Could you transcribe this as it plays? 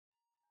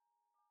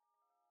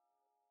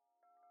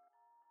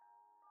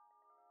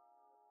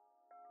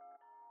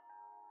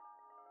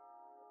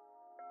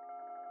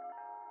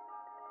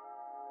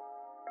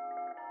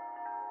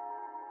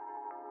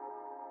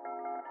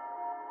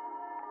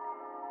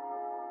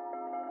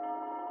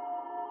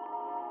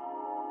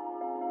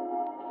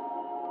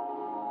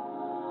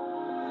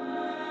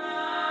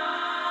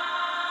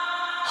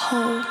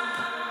hope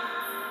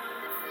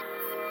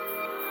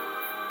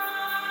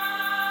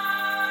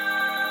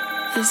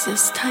is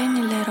this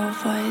tiny little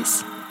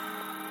voice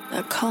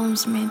that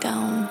calms me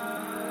down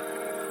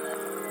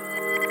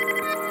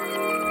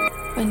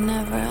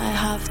whenever I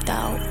have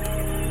doubt.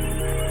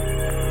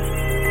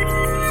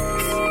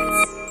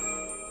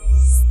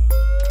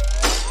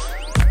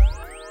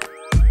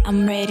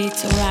 I'm ready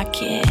to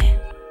rock it.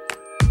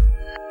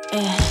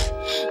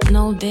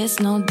 Know this,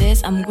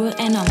 I'm good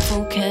and I'm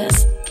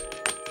focused.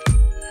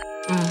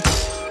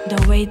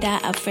 The way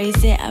that I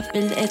phrase it, I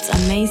feel it's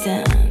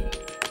amazing.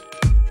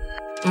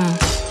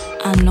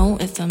 I know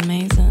it's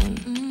amazing.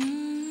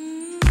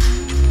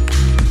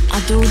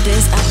 I do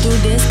this, I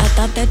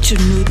thought that you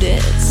knew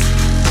this.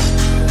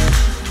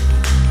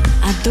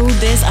 I do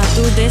this, I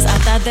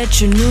thought that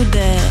you knew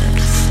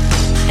this.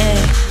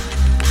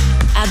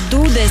 I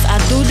do this,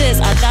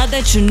 I thought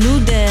that you knew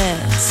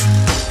this.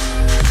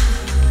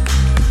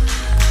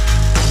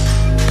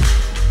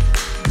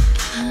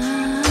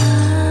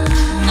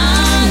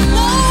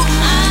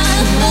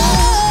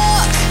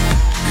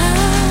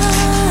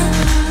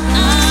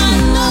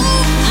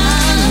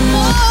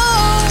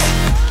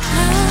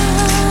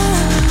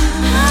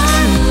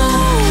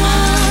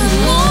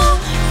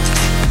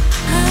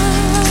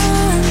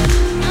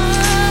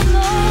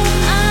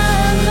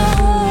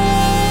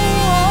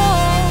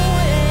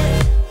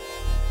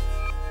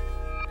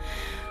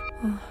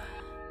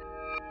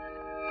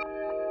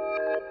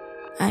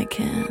 I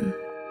can.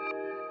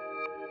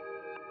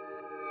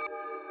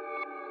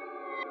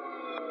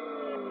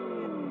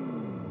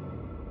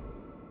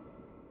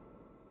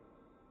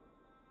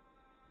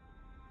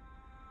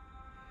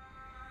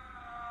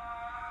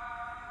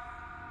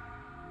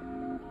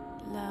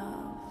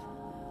 Love,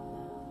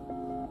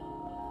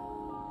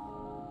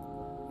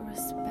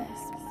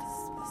 respect,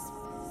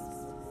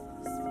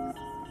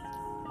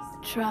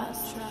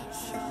 trust,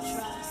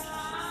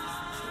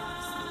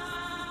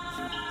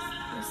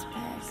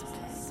 respect,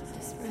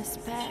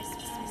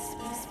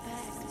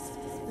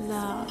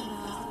 love,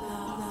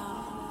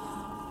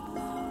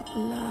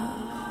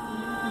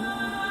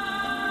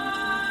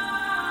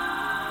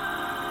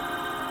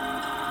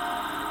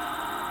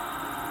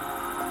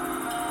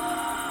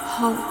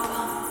 hope.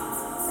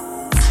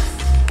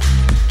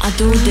 I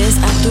do this, I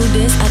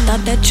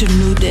thought that you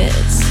knew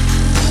this.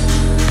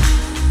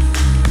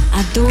 I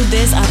do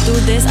this, I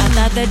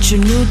thought that you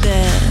knew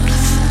this.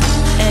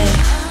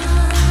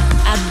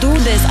 I do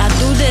this,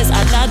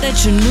 I thought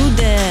that you knew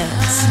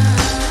this.